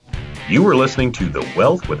You are listening to the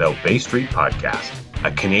Wealth Without Bay Street podcast,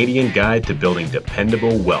 a Canadian guide to building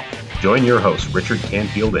dependable wealth. Join your hosts, Richard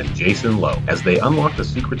Canfield and Jason Lowe, as they unlock the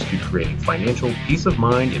secrets to creating financial peace of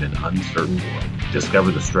mind in an uncertain world.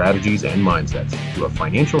 Discover the strategies and mindsets to a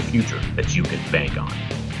financial future that you can bank on.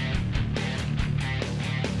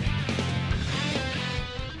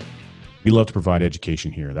 We love to provide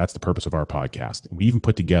education here. That's the purpose of our podcast. We even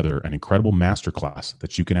put together an incredible masterclass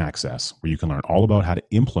that you can access where you can learn all about how to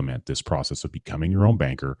implement this process of becoming your own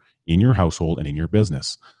banker in your household and in your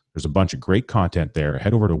business. There's a bunch of great content there.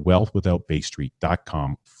 Head over to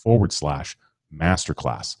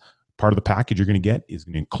wealthwithoutbaystreet.com/masterclass. Part of the package you're going to get is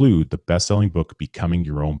going to include the best-selling book, Becoming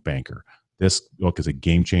Your Own Banker. This book is a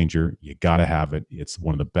game changer. You got to have it. It's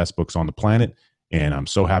one of the best books on the planet. And I'm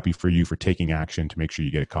so happy for you for taking action to make sure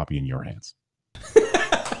you get a copy in your hands.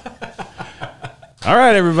 All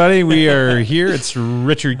right, everybody, we are here. It's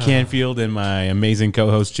Richard Canfield and my amazing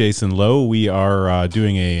co-host, Jason Lowe. We are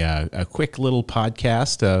doing a quick little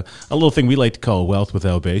podcast, a little thing we like to call Wealth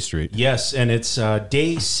Without Bay Street. Yes, and it's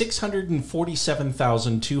day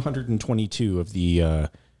 647,222 of the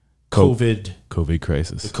COVID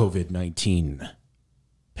crisis. The COVID-19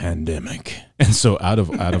 pandemic. And so out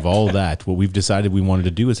of all that, what we've decided we wanted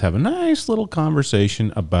to do is have a nice little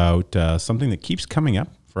conversation about something that keeps coming up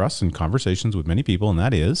for us in conversations with many people, and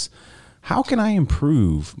that is, how can I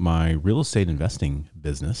improve my real estate investing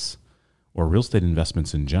business or real estate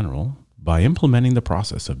investments in general by implementing the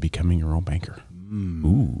process of becoming your own banker?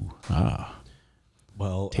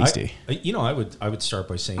 Well, tasty. I would start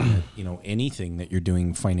by saying that, anything that you're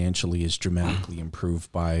doing financially is dramatically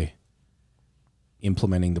improved by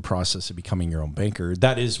implementing the process of becoming your own banker.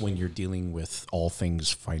 That is when you're dealing with all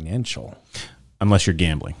things financial. Unless you're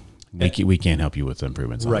gambling. We can't help you with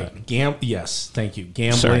improvements on right. that. Yes, thank you.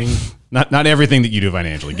 Gambling. Sorry. Not everything that you do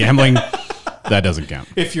financially. Gambling, that doesn't count.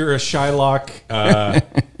 If you're a Shylock,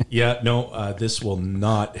 this will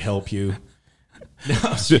not help you.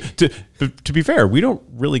 To be fair, we don't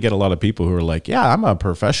really get a lot of people who are like, yeah, I'm a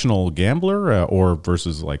professional gambler, or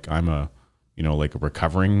versus like I'm a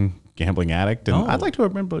recovering gambling addict, and I'd like to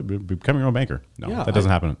become your own banker. No, that doesn't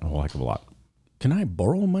happen a whole heck of a lot. Can I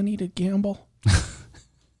borrow money to gamble?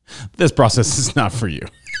 This process is not for you.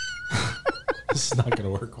 This is not going to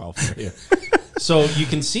work well for you. So you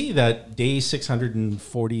can see that day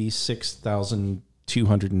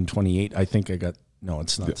 646,228. I think I got, no,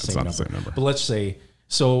 it's not the same number. But let's say,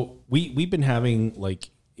 so we've been having like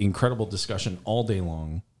incredible discussion all day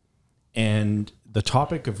long, and the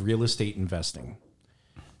topic of real estate investing,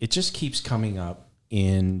 it just keeps coming up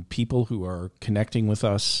in people who are connecting with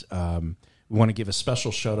us. We want to give a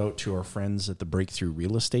special shout out to our friends at the Breakthrough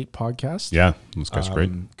Real Estate podcast. Yeah, that's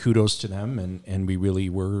great. Kudos to them, and we really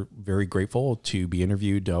were very grateful to be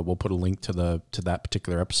interviewed. We'll put a link to that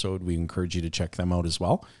particular episode. We encourage you to check them out as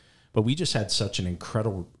well. But we just had such an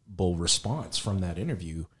incredible response from that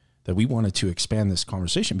interview that we wanted to expand this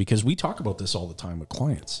conversation, because we talk about this all the time with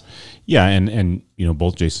clients. Yeah, and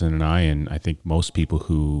both Jason and I think most people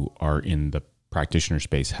who are in the practitioner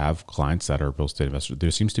space have clients that are real estate investors.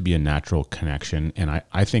 There seems to be a natural connection, and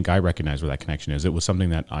I think I recognize where that connection is. It was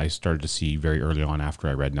something that I started to see very early on after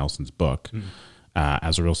I read Nelson's book.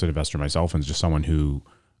 As a real estate investor myself, and just someone who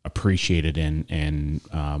appreciated and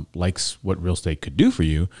likes what real estate could do for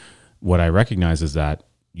you. What I recognize is that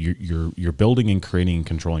you're building and creating and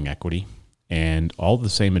controlling equity, and all the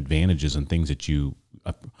same advantages and things that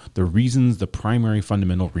the primary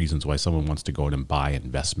fundamental reasons why someone wants to go out and buy an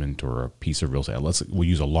investment or a piece of real estate. We'll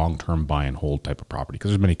use a long-term buy and hold type of property,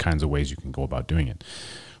 because there's many kinds of ways you can go about doing it.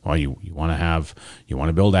 Well, you want to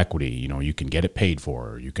build equity. You can get it paid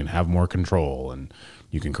for. You can have more control, and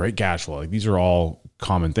you can create cash flow. Like, these are all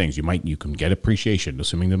common things. You can get appreciation,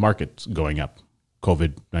 assuming the market's going up.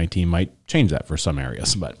 COVID-19 might change that for some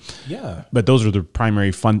areas, but those are the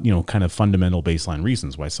primary kind of fundamental baseline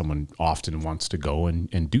reasons why someone often wants to go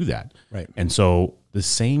and do that. Right. And so the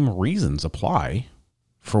same reasons apply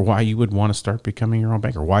for why you would want to start becoming your own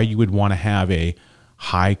banker, why you would want to have a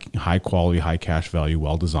high quality, high cash value,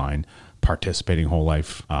 well-designed, participating whole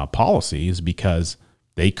life policy, is because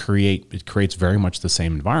it creates very much the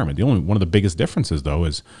same environment. One of the biggest differences, though,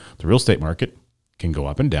 is the real estate market can go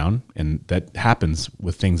up and down, and that happens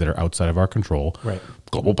with things that are outside of our control. Right.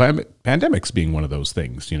 Global pandemics being one of those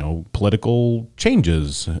things, political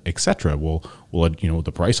changes, etc. Will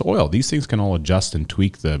the price of oil, these things can all adjust and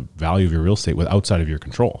tweak the value of your real estate with outside of your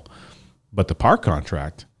control. But the PAR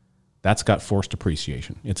contract, that's got forced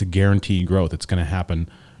appreciation. It's a guaranteed growth. It's going to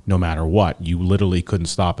happen no matter what. You literally couldn't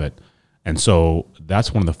stop it. And so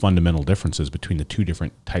that's one of the fundamental differences between the two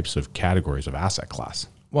different types of categories of asset class.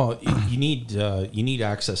 Well, you need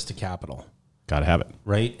access to capital. Got to have it.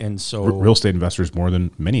 Right. And so real estate investors more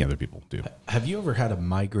than many other people do. Have you ever had a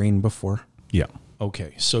migraine before? Yeah.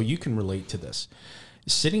 Okay. So you can relate to this.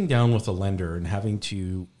 Sitting down with a lender and having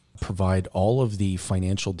to provide all of the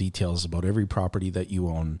financial details about every property that you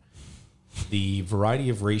own, the variety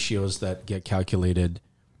of ratios that get calculated.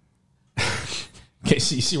 Okay,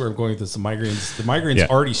 so you see where I'm going with this. The migraine's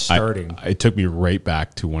already starting. It took me right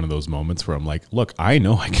back to one of those moments where I'm like, look, I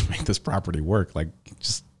know I can make this property work. Like,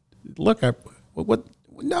 just look,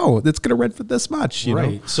 no, it's going to rent for this much, you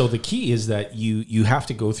know? So the key is that you have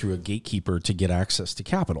to go through a gatekeeper to get access to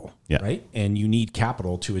capital, right? And you need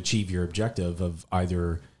capital to achieve your objective of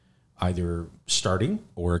either starting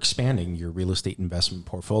or expanding your real estate investment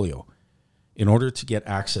portfolio. In order to get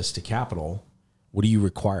access to capital, what do you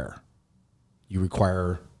require? You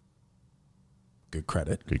require good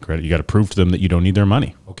credit. Good credit. You got to prove to them that you don't need their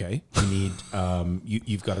money. Okay. You need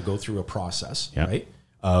you've got to go through a process, right?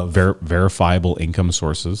 Of verifiable income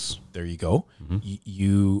sources. There you go. Mm-hmm.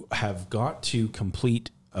 You have got to complete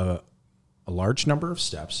a large number of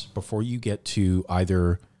steps before you get to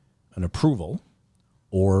either an approval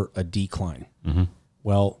or a decline. Mm-hmm.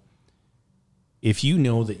 Well, if you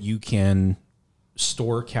know that you can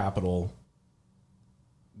store capital,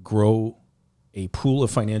 grow a pool of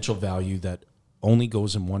financial value that only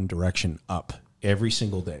goes in one direction up every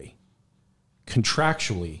single day,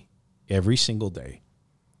 contractually every single day,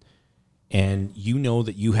 and you know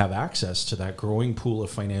that you have access to that growing pool of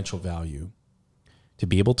financial value to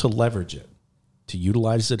be able to leverage it, to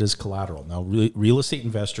utilize it as collateral. Now, real estate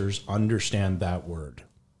investors understand that word,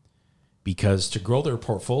 because to grow their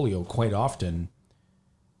portfolio, quite often,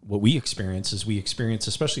 what we experience,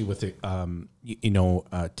 especially with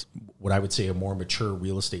what I would say a more mature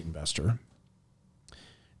real estate investor,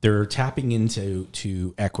 they're tapping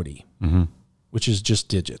into equity, mm-hmm. which is just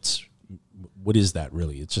digits. What is that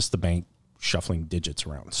really? It's just the bank shuffling digits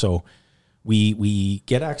around. So we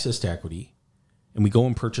get access to equity, and we go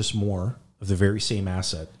and purchase more of the very same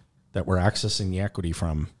asset that we're accessing the equity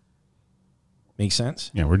from. Make sense?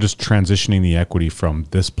 Yeah, we're just transitioning the equity from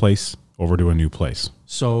this place over to a new place.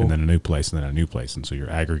 So, and then a new place, and then a new place. And so you're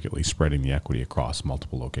aggregately spreading the equity across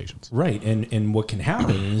multiple locations. Right. And what can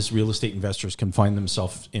happen is real estate investors can find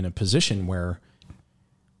themselves in a position where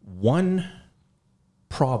one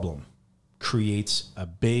problem creates a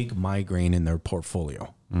big migraine in their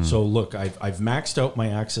portfolio. Mm. So look, I've maxed out my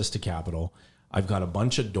access to capital. I've got a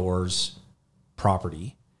bunch of doors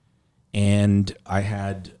property, and I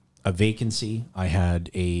had a vacancy. I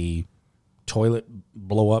had a toilet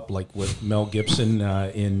blow up, like with Mel Gibson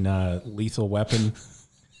in Lethal Weapon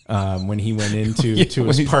when he went into to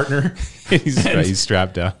his partner. He's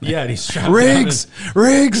strapped down. Yeah, and he's strapped Riggs, down.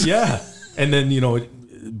 Riggs. Yeah, and then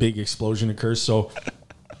big explosion occurs. So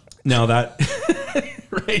now that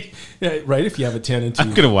right, if you have a tenant who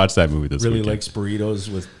I'm gonna watch that movie this really weekend. likes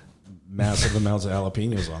burritos with massive amounts of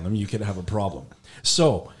jalapenos on them, you could have a problem.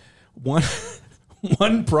 So one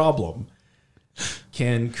problem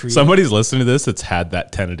can create. Somebody's listening to this that's had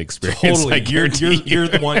that tenant experience. Totally. You're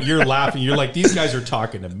the one, you're laughing. You're like, these guys are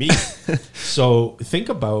talking to me. So think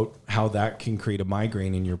about how that can create a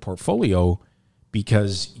migraine in your portfolio,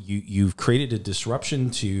 because you've created a disruption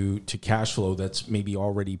to cash flow that's maybe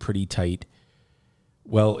already pretty tight.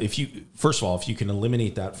 Well, if you can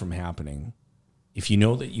eliminate that from happening, if you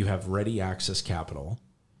know that you have ready access capital,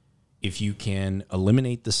 if you can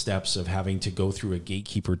eliminate the steps of having to go through a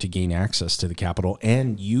gatekeeper to gain access to the capital,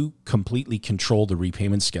 and you completely control the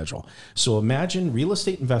repayment schedule. So imagine, real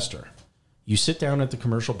estate investor, you sit down at the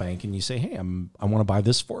commercial bank and you say, hey, I want to buy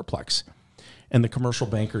this fourplex. And the commercial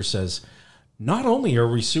banker says, not only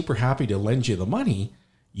are we super happy to lend you the money,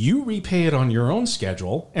 you repay it on your own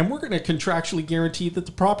schedule, and we're going to contractually guarantee that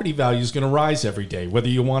the property value is going to rise every day, whether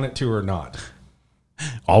you want it to or not.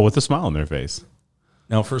 All with a smile on their face.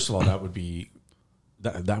 Now, first of all, that would be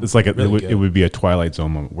that. It's like it would be a Twilight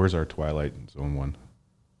Zone moment. Where's our Twilight Zone one?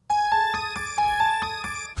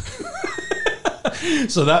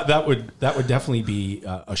 So that would definitely be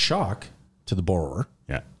a shock to the borrower.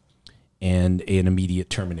 Yeah, and an immediate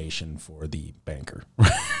termination for the banker.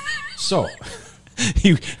 So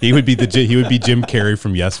he would be Jim Carrey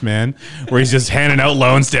from Yes Man, where he's just handing out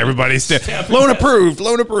loans to everybody. Loan approved.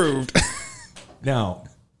 Now,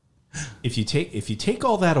 if you take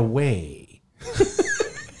all that away,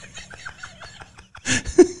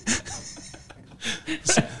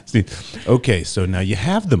 okay, so now you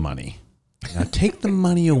have the money. Now take the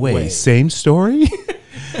money away. Same story?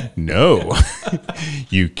 No.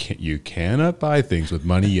 You cannot buy things with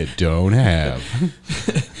money you don't have.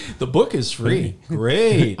 The book is free.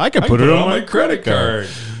 Great. I can put it on my credit card.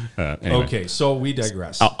 Anyway. Okay, so we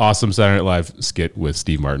digress. Awesome Saturday Night Live skit with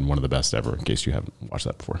Steve Martin, one of the best ever, in case you haven't watched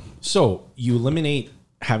that before. So you eliminate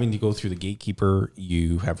having to go through the gatekeeper.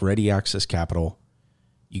 You have ready access capital.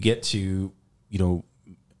 You get to,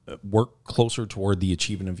 work closer toward the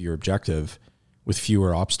achievement of your objective with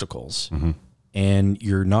fewer obstacles. Mm-hmm. And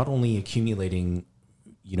you're not only accumulating,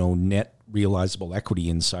 net realizable equity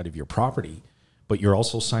inside of your property, but you're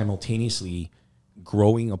also simultaneously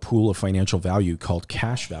growing a pool of financial value called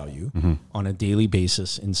cash value on a daily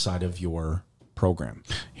basis inside of your program.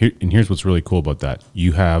 Here's what's really cool about that.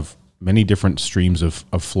 You have many different streams of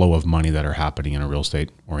flow of money that are happening in a real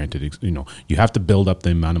estate oriented. You have to build up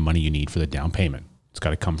the amount of money you need for the down payment. It's got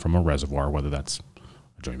to come from a reservoir, whether that's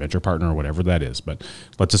a joint venture partner or whatever that is. But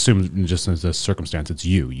let's assume, just as a circumstance, it's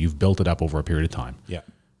you. You've built it up over a period of time. Yeah.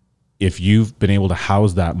 If you've been able to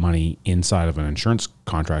house that money inside of an insurance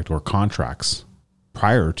contract or contracts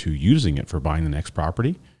prior to using it for buying the next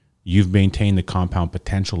property, you've maintained the compound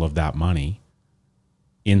potential of that money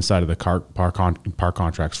inside of the par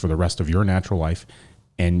contracts for the rest of your natural life,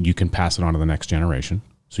 and you can pass it on to the next generation.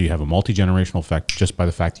 So you have a multi-generational effect just by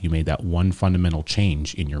the fact that you made that one fundamental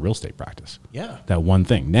change in your real estate practice. Yeah. That one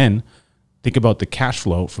thing. Then think about the cash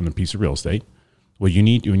flow from the piece of real estate. What you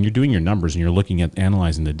need when you're doing your numbers and you're looking at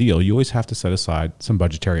analyzing the deal, you always have to set aside some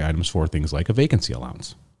budgetary items for things like a vacancy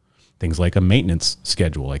allowance, things like a maintenance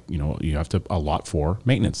schedule. Like, you have to allot for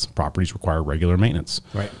maintenance. Properties require regular maintenance.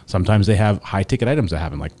 Right. Sometimes they have high ticket items that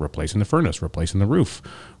happen, like replacing the furnace, replacing the roof,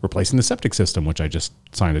 replacing the septic system, which I just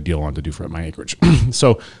signed a deal on to do for my acreage.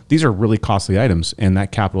 So these are really costly items, and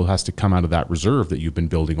that capital has to come out of that reserve that you've been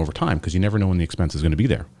building over time, because you never know when the expense is going to be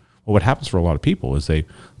there. Well, what happens for a lot of people is they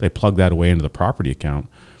plug that away into the property account.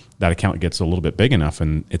 That account gets a little bit big enough,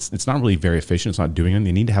 and it's not really very efficient. It's not doing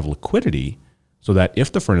anything. They need to have liquidity so that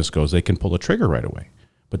if the furnace goes, they can pull the trigger right away.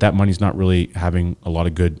 But that money's not really having a lot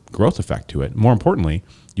of good growth effect to it. More importantly,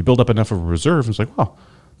 you build up enough of a reserve, and it's like, well,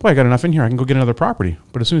 boy, I got enough in here. I can go get another property.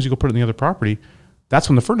 But as soon as you go put it in the other property, that's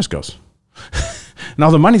when the furnace goes.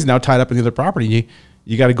 Now the money's now tied up in the other property.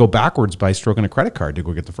 You got to go backwards by stroking a credit card to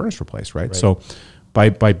go get the furnace replaced, right? So by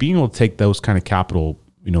being able to take those kind of capital,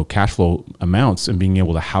 cash flow amounts and being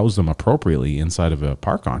able to house them appropriately inside of a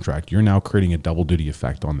par contract, you're now creating a double duty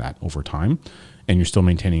effect on that over time. And you're still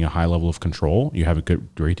maintaining a high level of control. You have a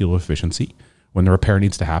great deal of efficiency. When the repair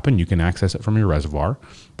needs to happen, you can access it from your reservoir.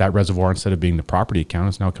 That reservoir, instead of being the property account,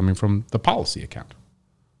 is now coming from the policy account.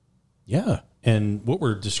 Yeah. And what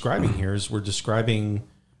we're describing here is we're describing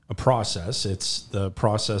a process. It's the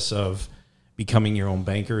process of becoming your own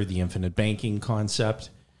banker, the infinite banking concept.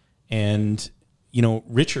 And,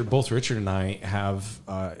 both Richard and I have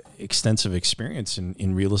extensive experience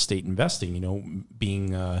in real estate investing,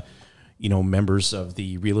 being members of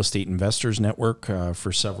the Real Estate Investors Network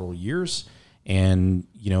for several years, and,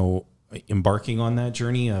 embarking on that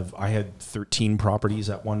journey of, I had 13 properties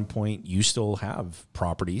at one point. You still have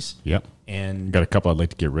properties. Yep. And got a couple I'd like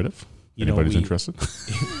to get rid of. Anybody's interested?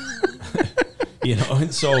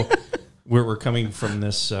 And so we're coming from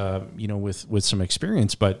this, with some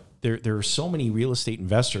experience, but there are so many real estate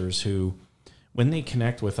investors who, when they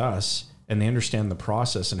connect with us and they understand the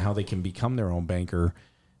process and how they can become their own banker,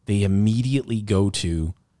 they immediately go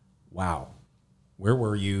to, wow, where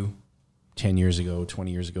were you 10 years ago,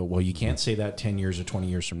 20 years ago? Well, you can't say that 10 years or 20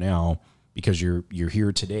 years from now, because you're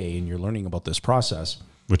here today and you're learning about this process.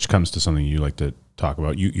 Which comes to something you like to talk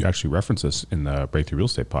about. You actually reference this in the Breakthrough Real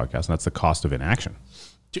Estate podcast, and that's the cost of inaction.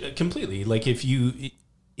 Completely. Like if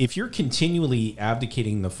you're continually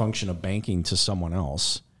abdicating the function of banking to someone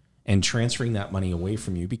else and transferring that money away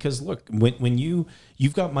from you, because look, when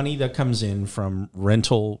you've got money that comes in from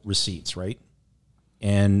rental receipts, right?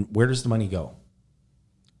 And where does the money go?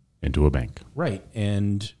 Into a bank. Right.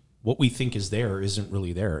 And what we think is there isn't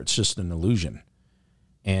really there. It's just an illusion.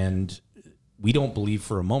 And we don't believe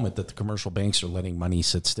for a moment that the commercial banks are letting money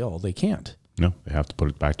sit still. They can't. No, they have to put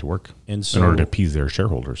it back to work and so in order to appease their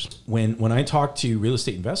shareholders. When I talk to real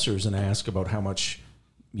estate investors and I ask about how much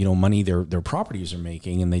money their properties are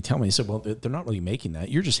making, and they tell me, I said, well, they're not really making that.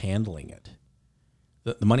 You're just handling it.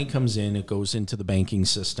 The money comes in, it goes into the banking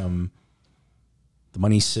system. The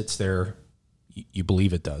money sits there. You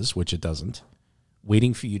believe it does, which it doesn't,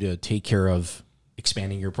 waiting for you to take care of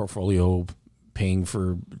expanding your portfolio, paying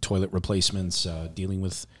for toilet replacements, dealing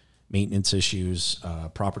with maintenance issues,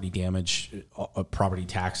 property damage, property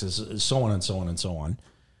taxes, so on and so on and so on.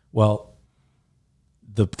 Well,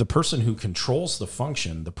 the person who controls the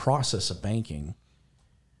function, the process of banking,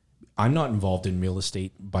 I'm not involved in real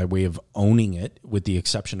estate by way of owning it, with the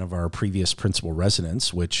exception of our previous principal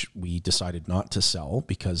residence, which we decided not to sell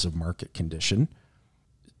because of market condition.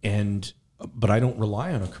 But I don't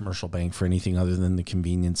rely on a commercial bank for anything other than the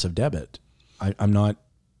convenience of debit. I'm not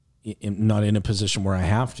in a position where I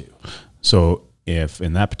have to. So if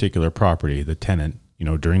in that particular property, the tenant,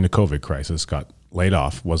 during the COVID crisis got laid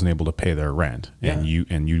off, wasn't able to pay their rent, and you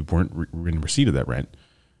weren't in receipt of that rent,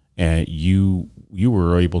 and you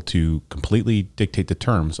were able to completely dictate the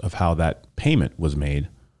terms of how that payment was made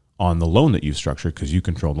on the loan that you structured, because you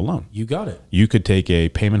control the loan. You got it. You could take a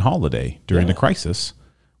payment holiday during the crisis,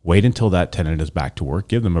 wait until that tenant is back to work,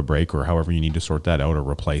 give them a break, or however you need to sort that out, or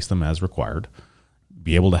replace them as required,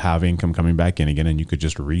 be able to have income coming back in again, and you could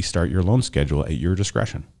just restart your loan schedule at your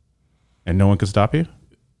discretion. And no one could stop you?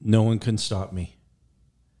 No one can stop me.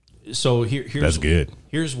 So here's that's good.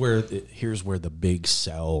 Here's where the big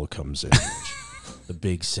sell comes in. The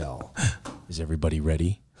big sell. Is everybody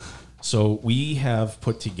ready? So we have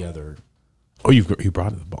put together. Oh, you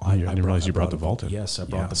brought the vault. I didn't realize you brought the vault in. Yes, I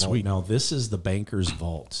brought the vault. Sweet. Now this is the banker's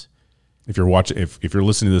vault. If you're watching, if you're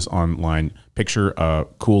listening to this online, picture a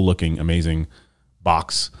cool looking, amazing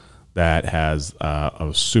box that has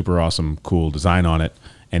a super awesome, cool design on it.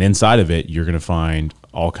 And inside of it, you're going to find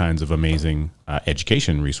all kinds of amazing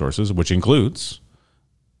education resources, which includes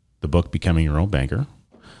the book, Becoming Your Own Banker,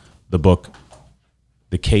 the book,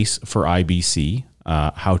 The Case for IBC,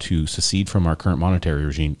 How to Secede from Our Current Monetary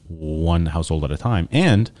Regime, One Household at a Time,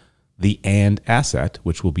 and the And Asset,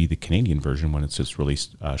 which will be the Canadian version when it's just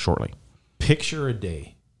released shortly. Picture a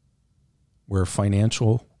day where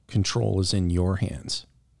financial control is in your hands,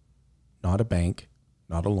 not a bank,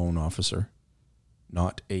 not a loan officer,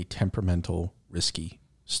 not a temperamental, risky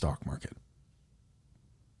stock market.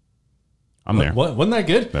 I'm there. Wasn't that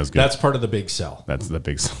good? That's good. That's part of the big sell. That's the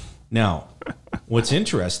big sell. Now, what's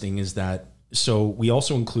interesting is that, so we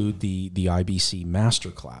also include the IBC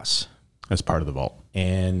Masterclass. As part of the vault.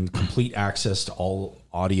 And complete access to all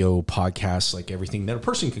audio podcasts, like everything that a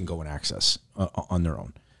person can go and access on their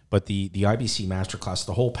own. But the IBC Masterclass,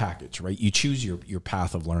 the whole package, right? You choose your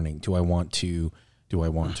path of learning. Do I want to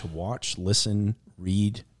watch, listen,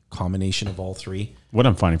 read, combination of all three? What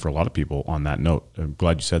I'm finding for a lot of people on that note, I'm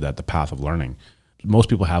glad you said that, the path of learning. Most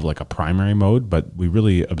people have like a primary mode, but we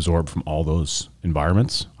really absorb from all those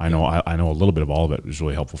environments. I know a little bit of all of it is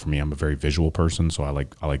really helpful for me. I'm a very visual person, so I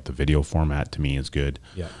like the video format. To me is good.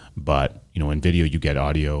 Yeah. But in video you get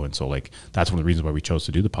audio, and so like that's one of the reasons why we chose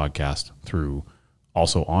to do the podcast through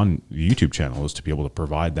also on the YouTube channel, is to be able to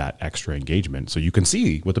provide that extra engagement so you can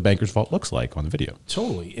see what the Banker's Vault looks like on the video.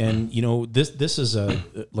 Totally. And this is a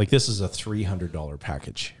 $300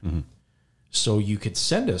 package. Mm-hmm. So you could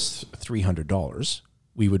send us $300.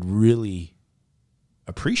 We would really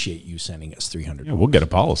appreciate you sending us $300. Yeah, we'll get a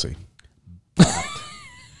policy. But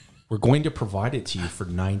we're going to provide it to you for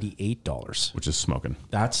 $98, which is smoking.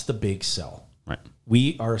 That's the big sell. Right.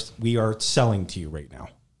 We are selling to you right now.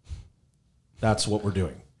 That's what we're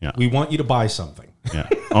doing. Yeah. We want you to buy something. Yeah.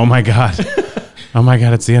 Oh my God.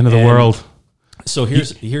 It's the end of the world. So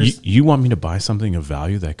here's you want me to buy something of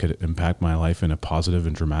value that could impact my life in a positive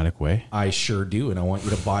and dramatic way? I sure do. And I want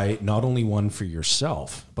you to buy not only one for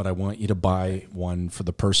yourself, but I want you to buy one for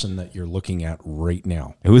the person that you're looking at right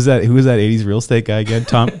now. Who is that 80s real estate guy again?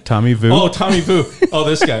 Tommy Vu? Oh, Tommy Vu. Oh,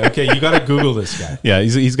 this guy. Okay, you got to Google this guy. Yeah,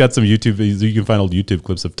 he's got some YouTube. You can find old YouTube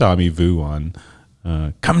clips of Tommy Vu on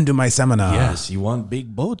come to my seminar. Yes, you want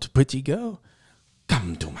big boat, pretty girl?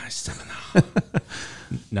 Come to my seminar.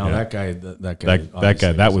 Now yeah. that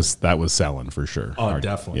guy, that was selling for sure. Oh,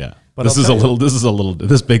 definitely. Yeah. But this is a little.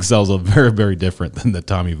 This big sell's a very, very different than the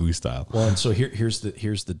Tommy Vu style. Well, and so here's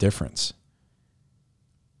the difference.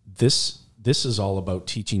 This is all about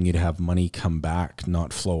teaching you to have money come back,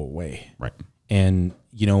 not flow away. Right. And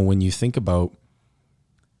when you think about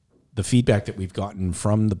the feedback that we've gotten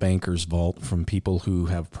from the Banker's Vault, from people who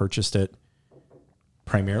have purchased it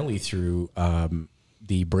primarily through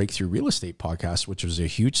the Breakthrough Real Estate podcast, which was a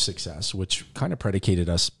huge success, which kind of predicated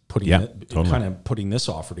us putting this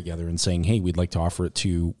offer together and saying, hey, we'd like to offer it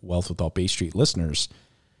to Wealth Without Bay Street listeners,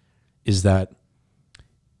 is that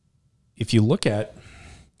if you look at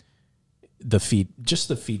the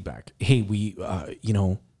feedback, hey, we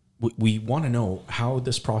want to know how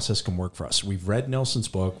this process can work for us. We've read Nelson's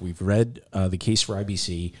book. We've read The Case for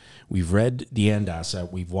IBC. We've read The And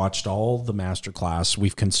Asset. We've watched all the masterclass.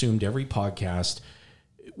 We've consumed every podcast.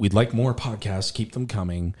 We'd like more podcasts. Keep them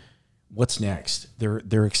coming. What's next?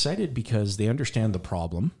 They're excited because they understand the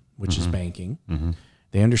problem, which is banking. Mm-hmm.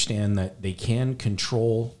 They understand that they can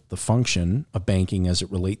control the function of banking as it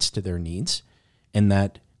relates to their needs, and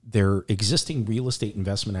that their existing real estate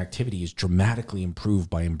investment activity is dramatically improved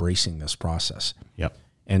by embracing this process. Yep.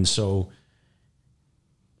 And so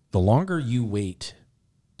the longer you wait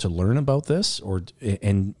to learn about this,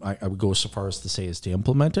 and I would go so far as to say is to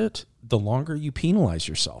implement it, the longer you penalize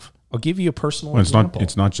yourself. I'll give you a personal example.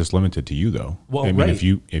 It's not just limited to you though. Well, I mean, right. if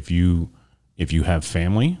you have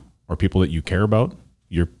family or people that you care about,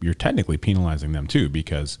 you're technically penalizing them too,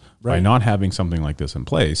 because by not having something like this in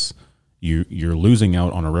place, you're losing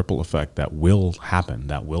out on a ripple effect that will happen,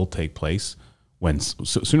 that will take place when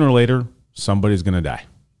sooner or later somebody's going to die.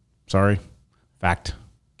 Sorry, fact,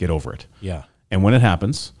 get over it. Yeah. And when it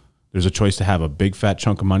happens, there's a choice to have a big fat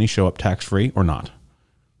chunk of money show up tax-free or not.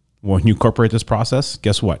 When you incorporate this process,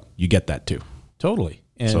 guess what? You get that too. Totally.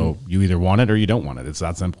 And so you either want it or you don't want it. It's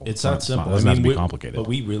that simple. It's that simple. It doesn't have to be complicated. But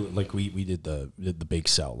we really we did the big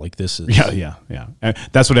sell. Like this is yeah. And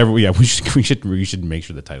that's whatever. Yeah, we should make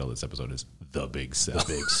sure the title of this episode is The Big Sell. The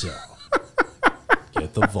Big Sell.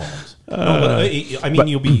 Get the vault.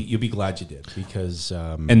 You'll be glad you did, because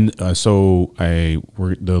so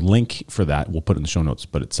the link for that we'll put it in the show notes.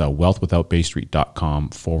 But it's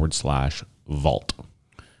wealthwithoutbaystreet.com/vault.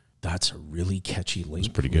 That's a really catchy link.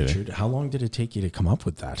 It's pretty good. Richard. How long did it take you to come up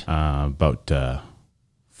with that? About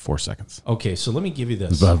 4 seconds. Okay, so let me give you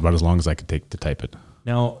this. About as long as I could take to type it.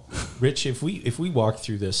 Now, Rich, if we walk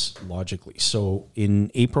through this logically, so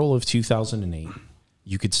in April of 2008,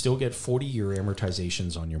 you could still get 40-year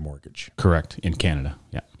amortizations on your mortgage. Correct, in Canada,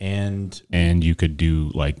 yeah. And you could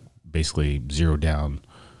do like basically zero down.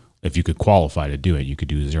 If you could qualify to do it, you could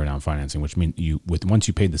do zero down financing, which means once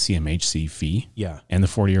you paid the CMHC fee and the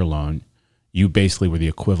 40-year loan, you basically were the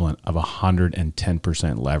equivalent of 110%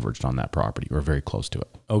 leveraged on that property, or very close to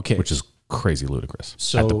it. Okay. Which is crazy ludicrous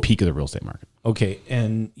So, at the peak of the real estate market. Okay.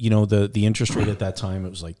 And the interest rate at that time, it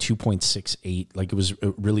was like 2.68. Like, it was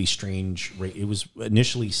a really strange rate. It was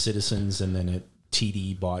initially Citizens, and then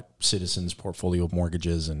TD bought Citizens portfolio of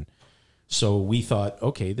mortgages. And so we thought,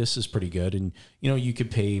 okay, this is pretty good. And, you could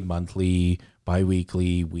pay monthly,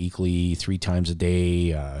 biweekly, weekly, 3 times a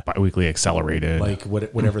day. Biweekly accelerated. Like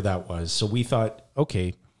whatever that was. So we thought,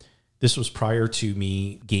 okay, this was prior to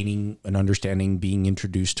me gaining an understanding, being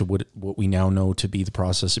introduced to what we now know to be the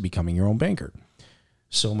process of becoming your own banker.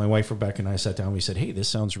 So my wife, Rebecca, and I sat down. We said, hey, this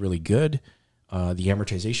sounds really good. The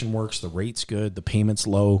amortization works. The rate's good. The payment's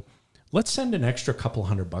low. Let's send an extra couple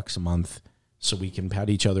 $100 a month so we can pat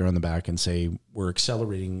each other on the back and say, we're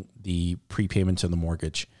accelerating the prepayments on the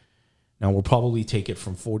mortgage. Now, we'll probably take it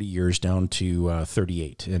from 40 years down to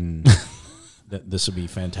 38, and this would be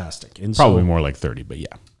fantastic. And probably more like 30, but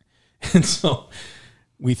yeah. And so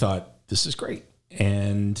we thought, this is great.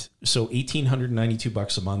 And so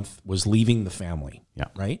 $1,892 a month was leaving the family. Yeah.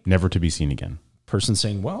 Right? Never to be seen again. Person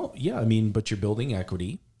saying, well, yeah, but you're building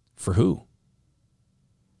equity for who?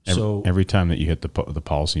 Every time that you hit the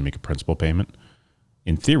policy, you make a principal payment.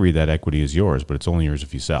 In theory, that equity is yours, but it's only yours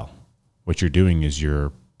if you sell. What you're doing is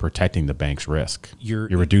you're protecting the bank's risk. You're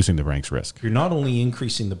reducing the bank's risk. You're not only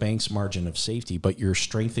increasing the bank's margin of safety, but you're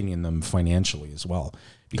strengthening them financially as well.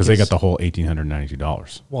 Because they got the whole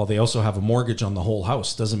 $1,892. Well, they also have a mortgage on the whole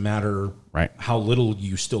house. Doesn't matter how little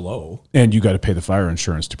you still owe. And you got to pay the fire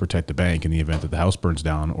insurance to protect the bank in the event that the house burns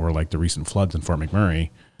down, or like the recent floods in Fort McMurray.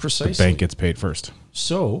 Precisely. The bank gets paid first.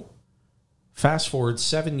 So fast forward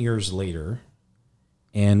 7 years later,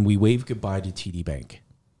 and we wave goodbye to TD Bank.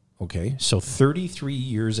 Okay, so 33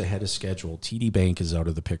 years ahead of schedule, TD Bank is out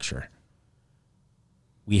of the picture.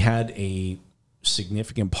 We had a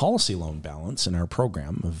significant policy loan balance in our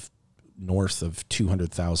program of north of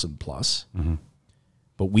 200,000 plus. Mm-hmm.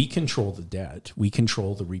 But we control the debt. We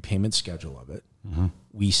control the repayment schedule of it. Mm-hmm.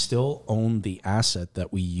 We still own the asset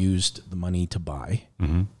that we used the money to buy.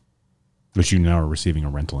 Mm-hmm. Which you now are receiving a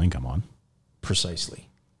rental income on. Precisely.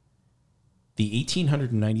 The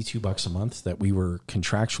 $1,892 a month that we were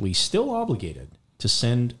contractually still obligated to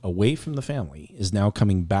send away from the family is now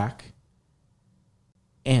coming back,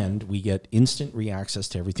 and we get instant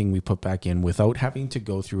reaccess to everything we put back in without having to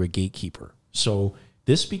go through a gatekeeper. So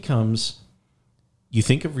this becomes, you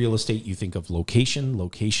think of real estate, you think of location,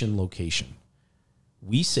 location, location.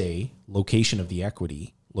 We say location of the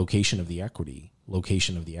equity, location of the equity,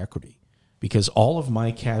 location of the equity. Because all of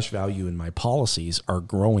my cash value in my policies are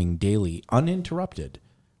growing daily, uninterrupted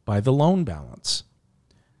by the loan balance.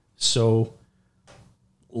 So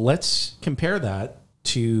let's compare that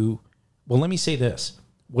to, well, let me say this.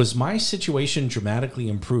 Was my situation dramatically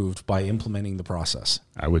improved by implementing the process?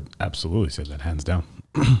 I would absolutely say that, hands down.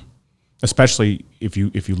 Especially if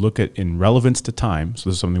you look at in relevance to time. So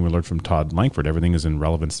this is something we learned from Todd Langford. Everything is in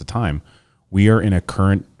relevance to time. We are in a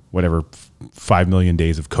current whatever 5 million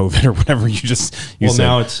days of COVID or whatever you said.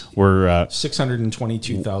 Now we're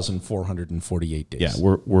 622,448 days. Yeah,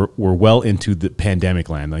 we're well into the pandemic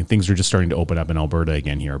land. Like things are just starting to open up in Alberta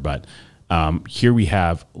again here, but here we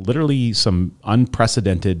have literally some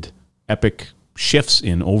unprecedented, epic shifts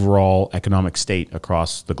in overall economic state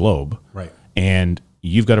across the globe. Right. And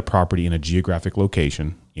you've got a property in a geographic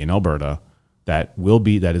location in Alberta that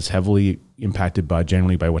is heavily impacted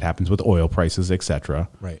generally by what happens with oil prices, et cetera.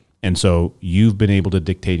 Right. And so you've been able to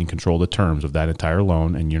dictate and control the terms of that entire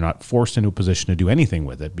loan, and you're not forced into a position to do anything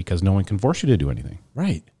with it because no one can force you to do anything.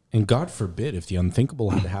 Right. And God forbid if the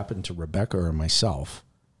unthinkable had happened to Rebecca or myself,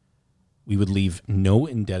 we would leave no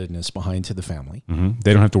indebtedness behind to the family. Mm-hmm.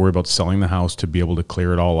 They don't have to worry about selling the house to be able to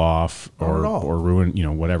clear it all off or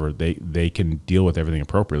ruin, whatever. They can deal with everything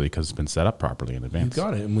appropriately because it's been set up properly in advance. You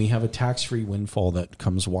got it. And we have a tax-free windfall that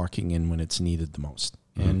comes walking in when it's needed the most.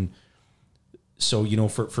 Mm-hmm. And so,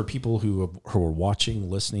 for people who are watching,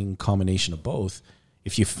 listening, combination of both,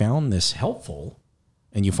 if you found this helpful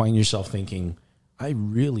and you find yourself thinking, I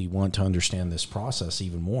really want to understand this process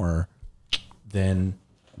even more, then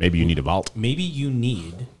maybe you need a vault. Maybe you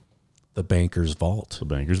need the Banker's Vault. The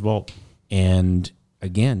Banker's Vault. And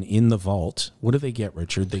again, in the vault, what do they get,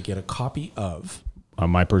 Richard? They get a copy of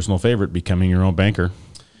my personal favorite, Becoming Your Own Banker.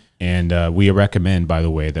 And we recommend, by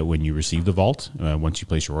the way, that when you receive the vault, once you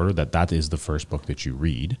place your order, that is the first book that you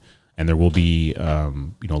read. And there will be a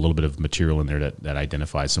little bit of material in there that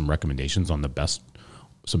identifies some recommendations on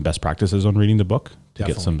some best practices on reading the book to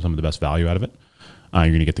get some of the best value out of it. You're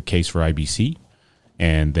going to get the case for IBC,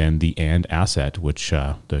 and then the and asset, which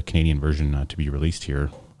the Canadian version to be released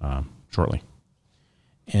here shortly.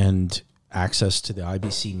 And access to the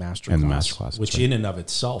IBC Masterclass, and the Masterclass, which in and of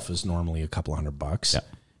itself is normally a couple $100. Yeah.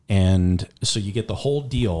 And so you get the whole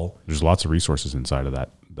deal. There's lots of resources inside of that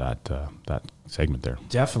segment there.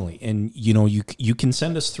 Definitely. And you can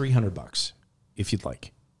send us $300 if you'd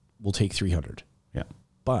like. We'll take $300. Yeah.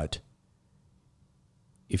 But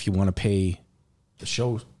if you want to pay the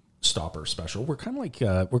Showstopper special, we're kind of like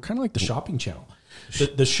the shopping channel.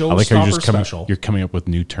 The Showstopper special. You're coming up with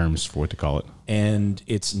new terms for what to call it. And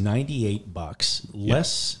it's $98,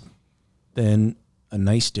 less than a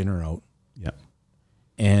nice dinner out. Yeah.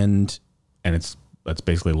 And that's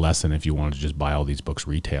basically less than if you wanted to just buy all these books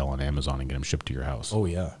retail on Amazon and get them shipped to your house. Oh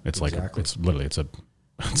yeah, it's exactly. It's a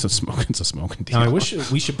smoking deal. Now I wish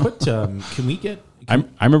we should put. Can we get? I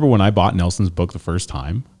remember when I bought Nelson's book the first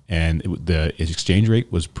time, and the exchange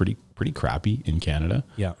rate was pretty crappy in Canada.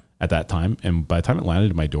 Yeah. At that time, and by the time it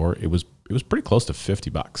landed at my door, it was pretty close to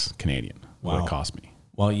 $50 Canadian. Wow. What it cost me.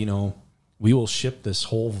 Well, we will ship this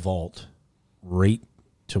whole vault right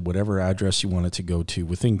to whatever address you want it to go to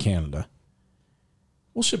within Canada.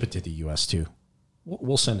 We'll ship it to the U.S. too.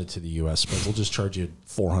 We'll send it to the U.S., but we'll just charge you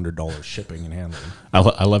 $400 shipping and handling.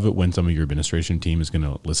 I love it when some of your administration team is going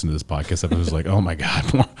to listen to this podcast and it's like, oh my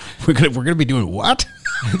God, we're gonna be doing what?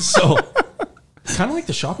 So, kind of like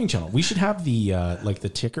the shopping channel. We should have the the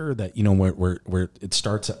ticker that where it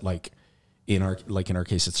starts at in our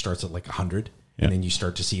case it starts at 100. Yeah. And then you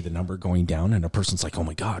start to see the number going down, and a person's like, "Oh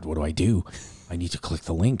my God, what do? I need to click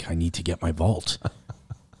the link. I need to get my vault."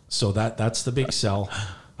 So that's the big sell.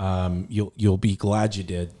 You'll be glad you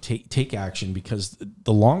did. Take action, because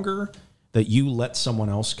the longer that you let someone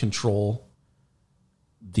else control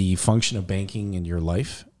the function of banking in your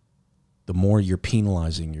life, the more you're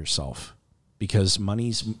penalizing yourself, because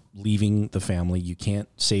money's leaving the family. You can't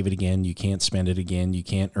save it again. You can't spend it again. You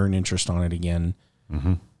can't earn interest on it again.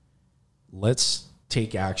 Mm-hmm. Let's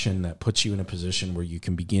take action that puts you in a position where you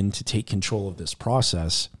can begin to take control of this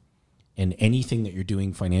process, and anything that you're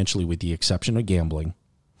doing financially, with the exception of gambling,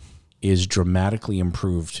 is dramatically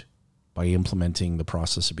improved by implementing the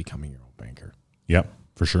process of becoming your own banker. Yep,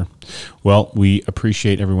 for sure. Well, we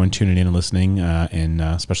appreciate everyone tuning in and listening, and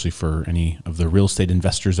especially for any of the real estate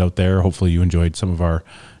investors out there. Hopefully you enjoyed some of our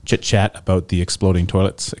chit chat about the exploding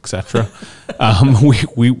toilets, etc.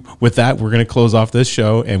 With that, we're going to close off this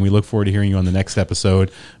show, and we look forward to hearing you on the next episode.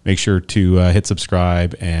 Make sure to hit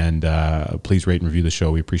subscribe, and please rate and review the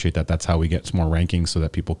show. We appreciate that. That's how we get some more rankings so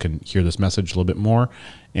that people can hear this message a little bit more.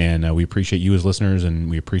 And we appreciate you as listeners, and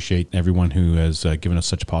we appreciate everyone who has given us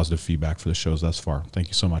such positive feedback for the shows thus far. Thank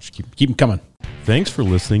you so much. Keep them coming. Thanks for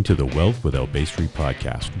listening to the Wealth Without Bay Street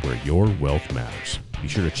podcast, where your wealth matters. Be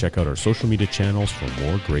sure to check out our social media channels for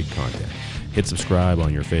more great content. Hit subscribe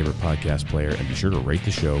on your favorite podcast player, and be sure to rate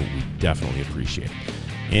the show. We definitely appreciate it.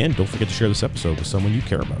 And don't forget to share this episode with someone you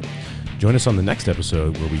care about. Join us on the next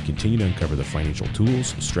episode, where we continue to uncover the financial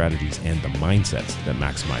tools, strategies, and the mindsets that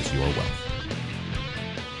maximize your wealth.